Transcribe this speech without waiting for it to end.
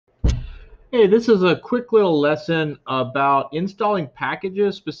Hey, this is a quick little lesson about installing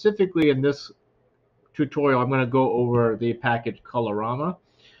packages. Specifically in this tutorial, I'm going to go over the package Colorama.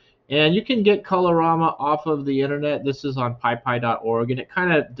 And you can get Colorama off of the internet. This is on pypy.org, and it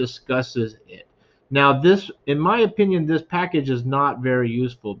kind of discusses it. Now, this, in my opinion, this package is not very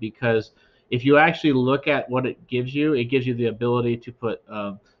useful because if you actually look at what it gives you the ability to put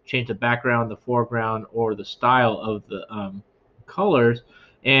change the background, the foreground, or the style of the colors.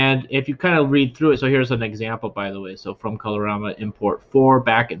 And if you kind of read through it, so here's an example, by the way. So from Colorama, import for,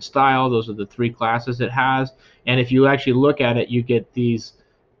 back, and style. Those are the three classes it has. And if you actually look at it, you get these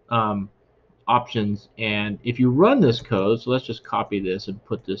options. And if you run this code, so let's just copy this and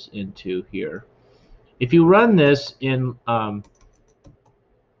put this into here. If you run this in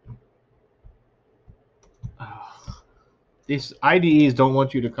these IDEs don't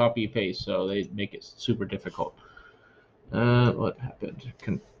want you to copy paste, so they make it super difficult. What happened?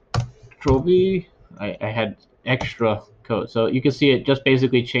 Control V. I had extra code, so you can see it just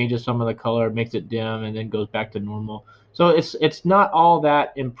basically changes some of the color, makes it dim, and then goes back to normal. So it's not all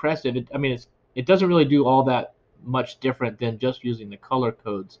that impressive. It doesn't really do all that much different than just using the color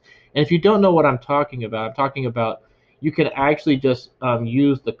codes. And if you don't know what I'm talking about you can actually just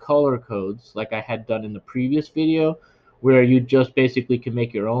use the color codes like I had done in the previous video, where you just basically can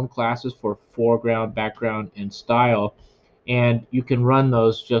make your own classes for foreground, background, and style, and you can run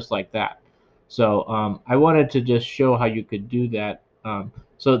those just like that. So I wanted to just show how you could do that.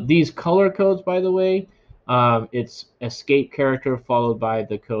 So these color codes, by the way, it's escape character followed by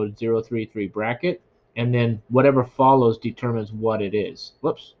the code 033 bracket, and then whatever follows determines what it is.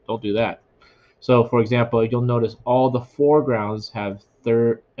 Whoops, don't do that. So for example, you'll notice all the foregrounds have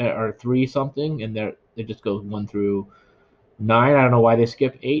or three something, and they just go 1 through 9. I don't know why they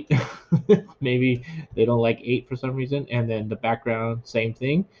skip 8. Maybe they don't like 8 for some reason. And then the background, same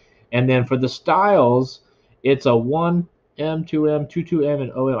thing. And then for the styles, it's a 1M, 2M, 22M,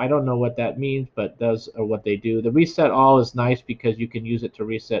 and OM. I don't know what that means, but those are what they do. The reset all is nice because you can use it to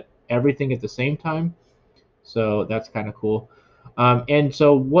reset everything at the same time. So that's kind of cool. And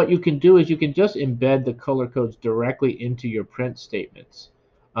so what you can do is you can just embed the color codes directly into your print statements.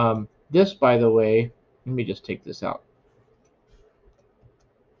 This, by the way, let me just take this out.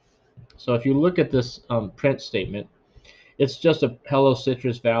 So if you look at this print statement, it's just a Hello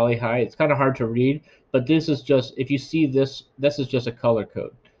Citrus Valley. Hi. It's kind of hard to read, but this is just, if you see this, this is just a color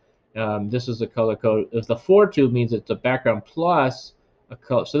code. This is a color code. If the 4-2 means it's a background plus a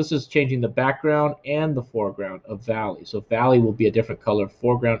color. So this is changing the background and the foreground of Valley. So Valley will be a different color,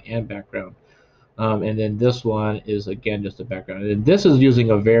 foreground and background. And then this one is, again, just a background. And this is using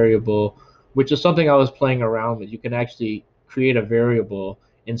a variable, which is something I was playing around with. You can actually create a variable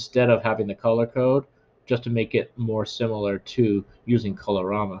instead of having the color code, just to make it more similar to using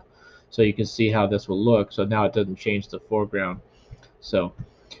Colorama. So you can see how this will look. So now it doesn't change the foreground. So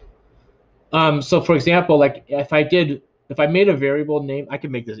for example, like if I made a variable name, I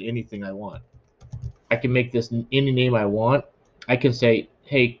can make this anything I want. I can make this any name I want. I can say,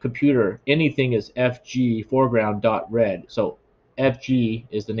 hey, computer, anything is FG foreground dot red. So FG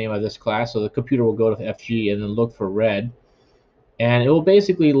is the name of this class. So the computer will go to FG and then look for red. And it will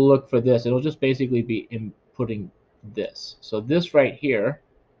basically look for this. It'll just basically be inputting this. So this right here,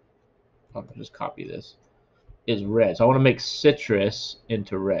 I'll just copy this, is red. So I want to make citrus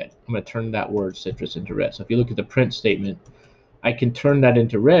into red. I'm going to turn that word citrus into red. So if you look at the print statement, I can turn that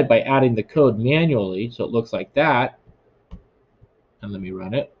into red by adding the code manually. So it looks like that. And let me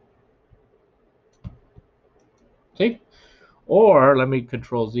run it. See? Or let me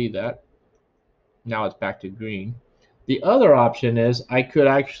Control Z that. Now it's back to green. The other option is I could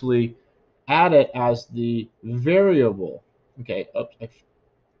actually add it as the variable. Okay, oops,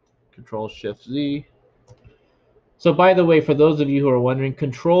 Control Shift Z. So by the way, for those of you who are wondering,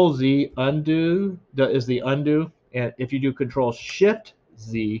 Control Z undo is the undo, and if you do Control Shift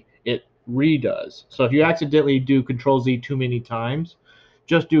Z, it redoes. So if you accidentally do Control Z too many times,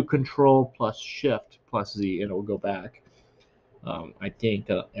 just do Control plus Shift plus Z, and it will go back. I think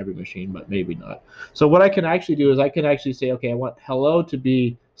every machine, but maybe not. So what I can actually do is I can actually say, okay, I want hello to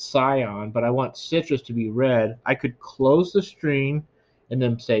be cyan, but I want citrus to be red. I could close the string and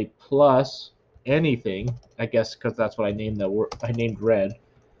then say plus anything, I guess, because that's what I named the word. I named red.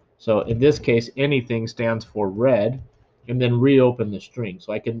 So in this case, anything stands for red, and then reopen the string.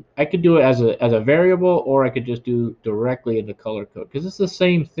 So I could do it as a variable, or I could just do directly into color code because it's the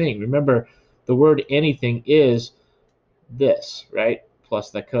same thing. Remember, the word anything is this, right?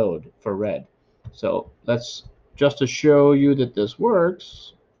 Plus the code for red. So let's, just to show you that this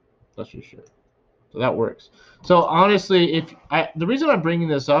works, let's just show. So that works. So honestly, the reason I'm bringing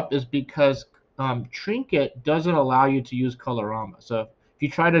this up is because Trinket doesn't allow you to use Colorama. So if you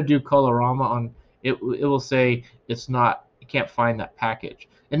try to do Colorama on it, it will say it's not, you can't find that package.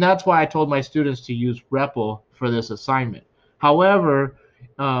 And that's why I told my students to use REPL for this assignment. However,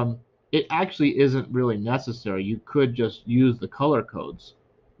 um, it actually isn't really necessary. You could just use the color codes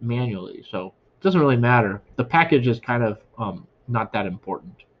manually. So it doesn't really matter. The package is kind of not that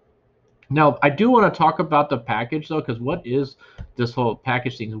important. Now, I do want to talk about the package though, because what is this whole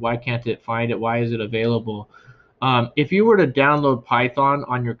package thing? Why can't it find it? Why is it available? If you were to download Python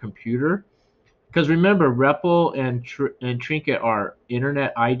on your computer, because remember, REPL and Trinket are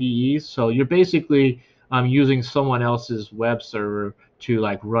internet IDEs, so you're basically using someone else's web server to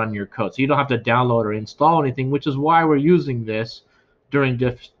like run your code. So you don't have to download or install anything, which is why we're using this during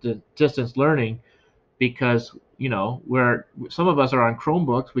distance learning, because where some of us are on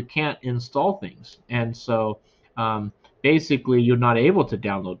Chromebooks, we can't install things, and so basically you're not able to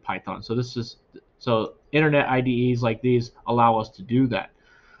download Python. So internet IDEs like these allow us to do that.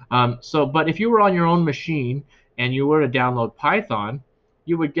 But if you were on your own machine and you were to download Python,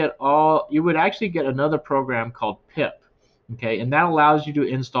 you would actually get another program called pip, okay, and that allows you to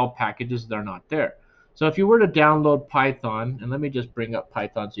install packages that are not there. So if you were to download Python, and let me just bring up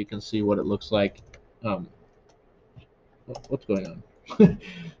Python so you can see what it looks like. Um, what's going on?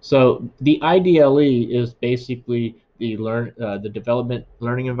 So the IDLE is basically the development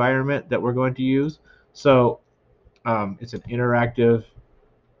learning environment that we're going to use. So it's an interactive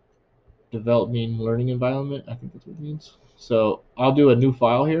developing learning environment. I think that's what it means. So I'll do a new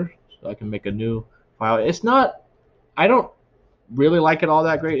file here, so I can make a new file. It's not, I don't really like it all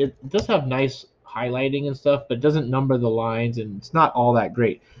that great. It does have nice highlighting and stuff, but it doesn't number the lines, and it's not all that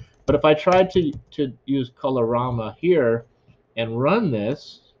great. But if I try to use Colorama here and run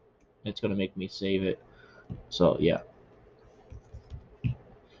this, it's going to make me save it. So yeah.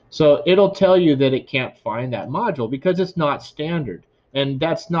 So it'll tell you that it can't find that module because it's not standard. And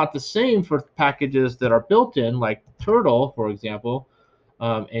that's not the same for packages that are built in, like Turtle, for example.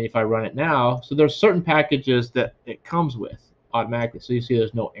 And if I run it now, so there's certain packages that it comes with automatically. So you see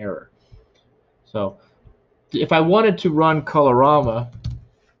there's no error. So if I wanted to run Colorama,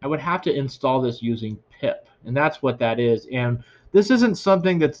 I would have to install this using pip, and that's what that is. And this isn't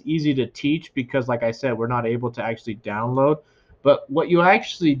something that's easy to teach because, like I said, we're not able to actually download. But what you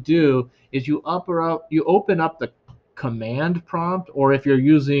actually do is you open up the command prompt, or if you're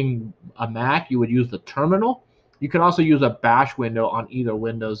using a Mac, you would use the terminal. You can also use a bash window on either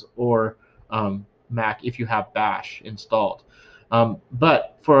Windows or Mac if you have bash installed.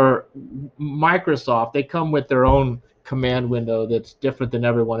 But for Microsoft, they come with their own command window that's different than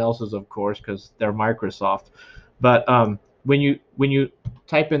everyone else's, of course, because they're Microsoft. But when you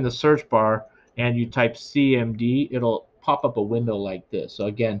type in the search bar and you type CMD, it'll pop up a window like this. So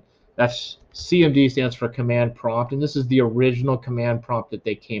again, that's CMD stands for command prompt, and this is the original command prompt that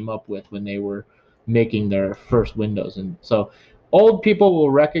they came up with when they were making their first Windows. And so old people will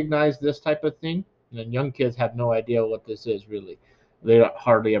recognize this type of thing, and young kids have no idea what this is really. They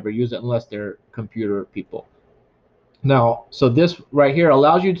hardly ever use it unless they're computer people. Now, so this right here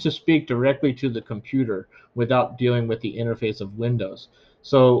allows you to speak directly to the computer without dealing with the interface of Windows.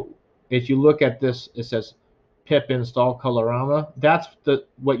 So if you look at this, it says pip install Colorama. That's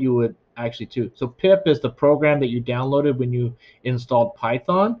what you would actually do. So pip is the program that you downloaded when you installed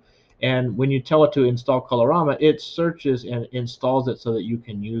Python. And when you tell it to install Colorama, it searches and installs it so that you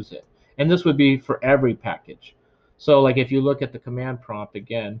can use it. And this would be for every package. So like if you look at the command prompt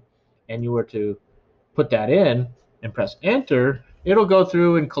again, and you were to put that in and press enter, it'll go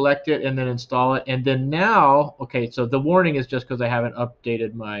through and collect it and then install it. And then now, okay, so the warning is just because I haven't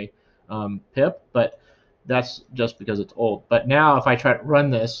updated my pip, but that's just because it's old. But now if I try to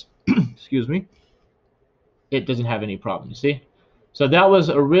run this, excuse me, it doesn't have any problem, you see? So that was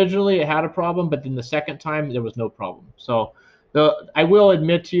originally, it had a problem, but then the second time there was no problem. So I will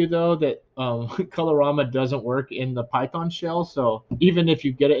admit to you though that Colorama doesn't work in the Python shell. So even if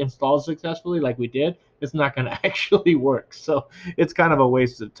you get it installed successfully like we did, it's not going to actually work. So it's kind of a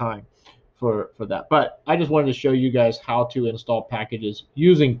waste of time for that. But I just wanted to show you guys how to install packages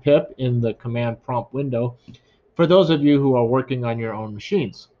using pip in the command prompt window for those of you who are working on your own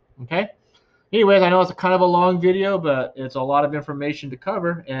machines. Okay. Anyways, I know it's kind of a long video, but it's a lot of information to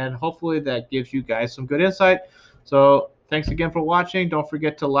cover, and hopefully that gives you guys some good insight. So thanks again for watching. Don't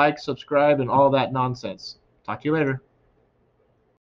forget to like, subscribe, and all that nonsense. Talk to you later.